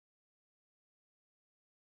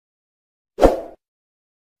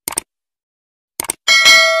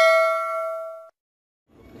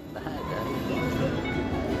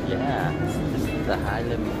Yeah, this is the high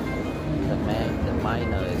limit. The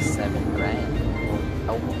minor is 7 grand.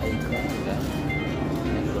 Almost 8 grand, guys.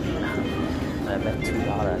 I bet $2.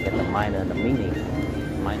 I get the minor and the mini.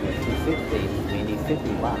 Minor 250, mini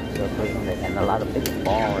 50 bucks. So 300 and a lot of big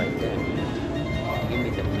ball right there. Give me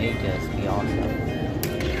the majors, be awesome.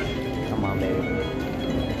 Come on, baby.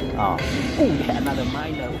 Oh, yeah, another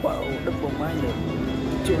minor. Whoa, double minor.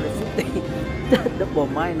 250. Double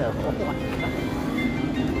minor. Oh my god.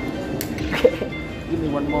 Okay, give me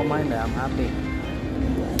one more minor. I'm happy.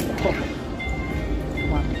 Oh.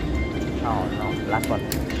 Come on. Oh no, last one.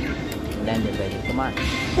 Land it, baby. Come on.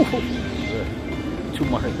 Good. 2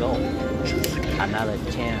 more to go. Another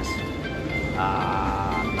chance.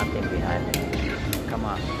 Nothing behind it. Come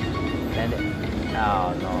on. Land it.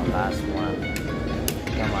 Oh no, last one.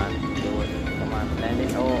 Come on, do it. Come on, land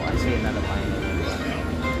it. Oh, I see another minor.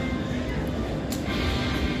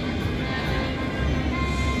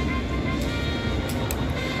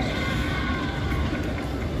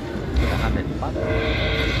 100 bucks.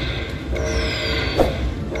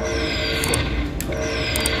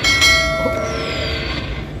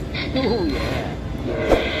 Oh yeah.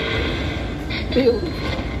 Beautiful.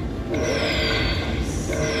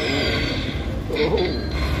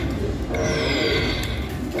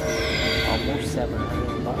 Almost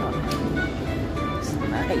 700 bucks. It's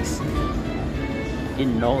nice.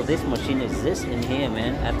 Didn't know this machine exists in here,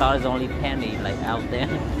 man. I thought it's only penny like out there.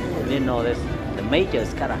 Didn't know this. The major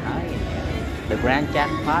is kind of high in here. The grand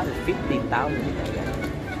jackpot is 50,000.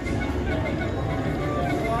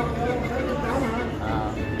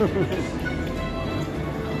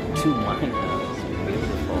 Two minors,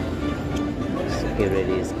 beautiful.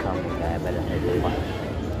 Security is coming. I better head to one.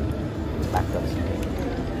 Back up straight.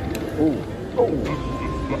 Oh, oh.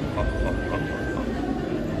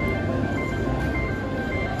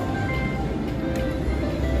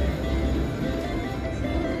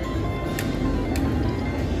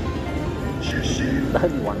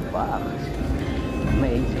 $31.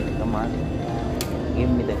 Amazing, come on. Give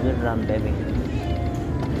me the good run, baby.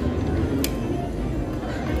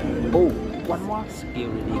 Oh, one more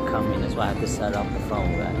security coming. That's why I have to set up the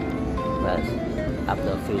phone, right? But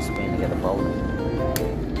after a few spins, get a bonus.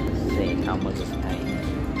 See how much it's paying.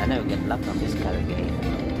 I never get luck on this kind of game.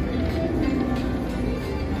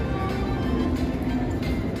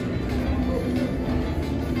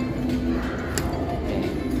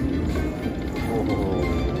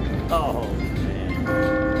 Oh man.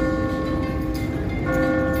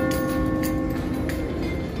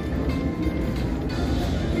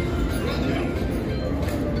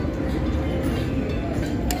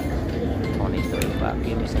 $23.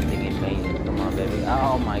 Give me something amazing. Come on, baby.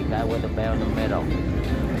 Oh my god, with the bell in the middle.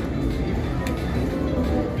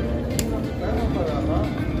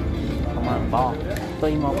 Come on, ball.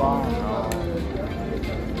 3 more balls.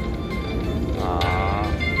 No.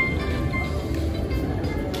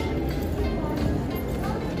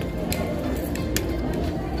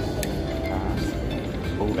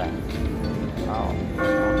 Buddha. Oh,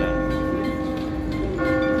 okay.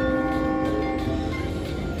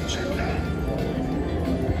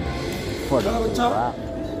 For the buck.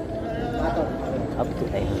 Up to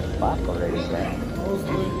 $800 already, guys.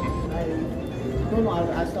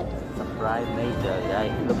 Surprise major,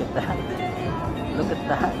 guys. Look at that. Look at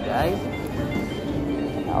that, guys.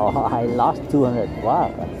 Oh, I lost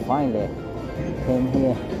 $200. Finally came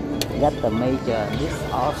here, got the major. This is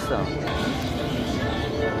awesome.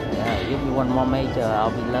 Yeah, give me one more major,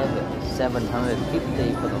 I'll be loving it.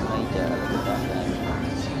 750 for the major.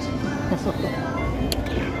 Look at that.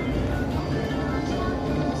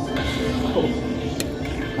 Oh,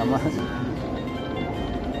 come on.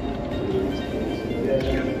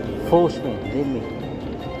 Full spin, leave me.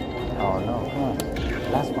 Oh no, come on.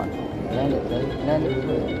 Last one. Land it, land it.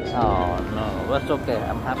 Oh no, that's okay.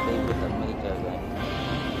 I'm happy with the major, guys.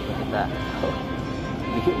 Look at that. Oh,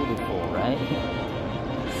 beautiful, right?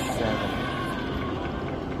 7.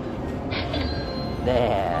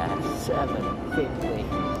 There, 750.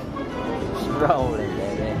 Strolling,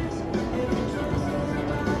 baby.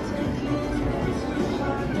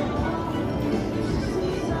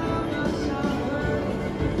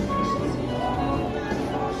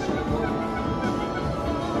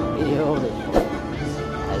 Beautiful.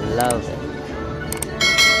 I love it.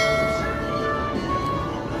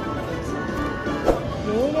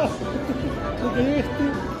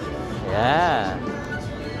 Yeah.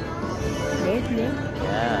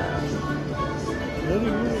 Yeah.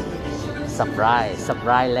 Surprise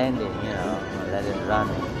landing, you know, let it run.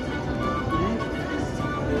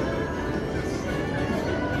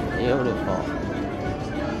 Beautiful.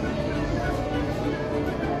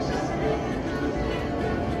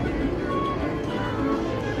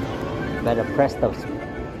 Better press the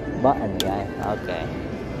button, guys. Okay.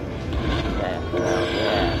 Okay. Oh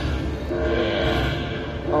yeah.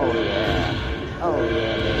 Yeah. Oh yeah. Oh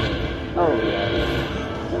yeah, baby. Oh yeah, baby.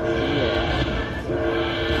 Yeah.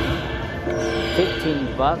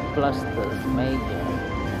 $15 plus the major.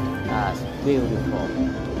 That's beautiful.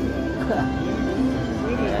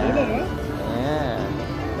 Yeah. Yeah.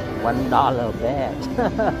 $1 bet.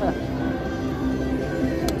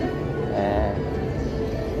 Yeah.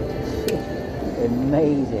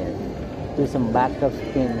 Amazing. Do some backup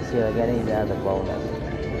spins here, getting the other bonus.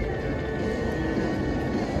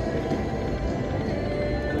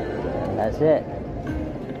 And that's it.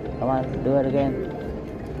 Come on, do it again.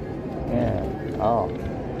 Yeah. Oh.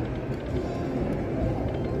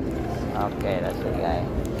 Okay, that's it,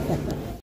 guys.